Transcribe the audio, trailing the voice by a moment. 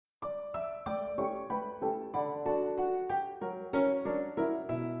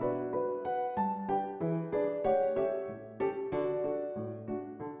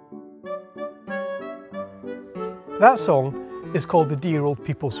That song is called The Dear Old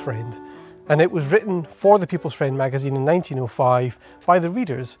People's Friend, and it was written for the People's Friend magazine in 1905 by the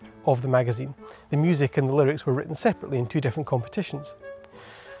readers of the magazine. The music and the lyrics were written separately in two different competitions.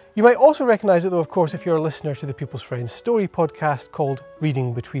 You might also recognise it though, of course, if you're a listener to the People's Friend story podcast called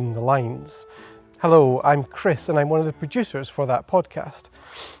Reading Between the Lines. Hello, I'm Chris and I'm one of the producers for that podcast.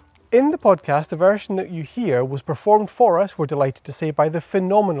 In the podcast, the version that you hear was performed for us, we're delighted to say, by the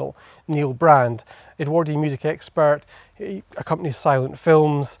phenomenal Neil Brand, Edwardian music expert. He accompanies silent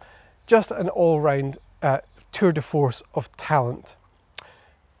films, just an all-round tour de force of talent.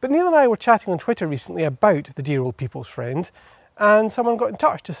 But Neil and I were chatting on Twitter recently about The Dear Old People's Friend, and someone got in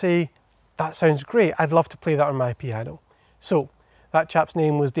touch to say, that sounds great, I'd love to play that on my piano. So, that chap's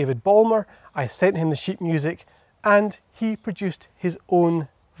name was David Balmer. I sent him the sheet music, and he produced his own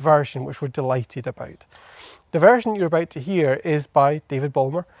version, which we're delighted about. The version you're about to hear is by David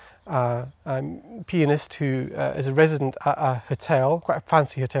Balmer, a pianist who is a resident at a hotel, quite a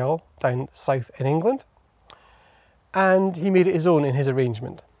fancy hotel down south in England, and he made it his own in his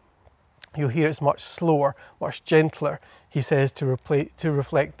arrangement. You'll hear it's much slower, much gentler, he says, to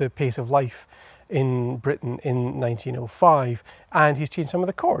reflect the pace of life in Britain in 1905, and he's changed some of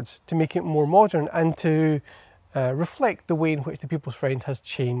the chords to make it more modern and to reflect the way in which the People's Friend has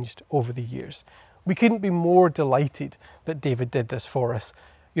changed over the years. We couldn't be more delighted that David did this for us.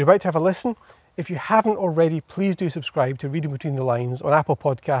 You're about to have a listen. If you haven't already, please do subscribe to Reading Between the Lines on Apple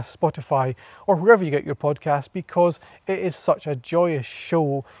Podcasts, Spotify, or wherever you get your podcasts, because it is such a joyous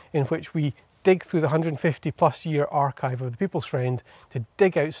show in which we dig through the 150 plus year archive of the People's Friend to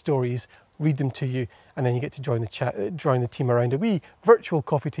dig out stories, read them to you, and then you get to join the team around a wee virtual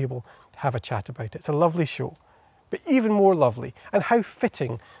coffee table to have a chat about it. It's a lovely show. But even more lovely, and how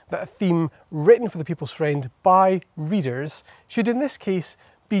fitting that a theme written for the People's Friend by readers should in this case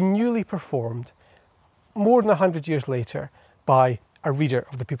be newly performed more than 100 years later by a reader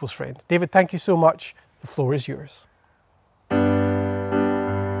of the People's Friend. David, thank you so much. The floor is yours.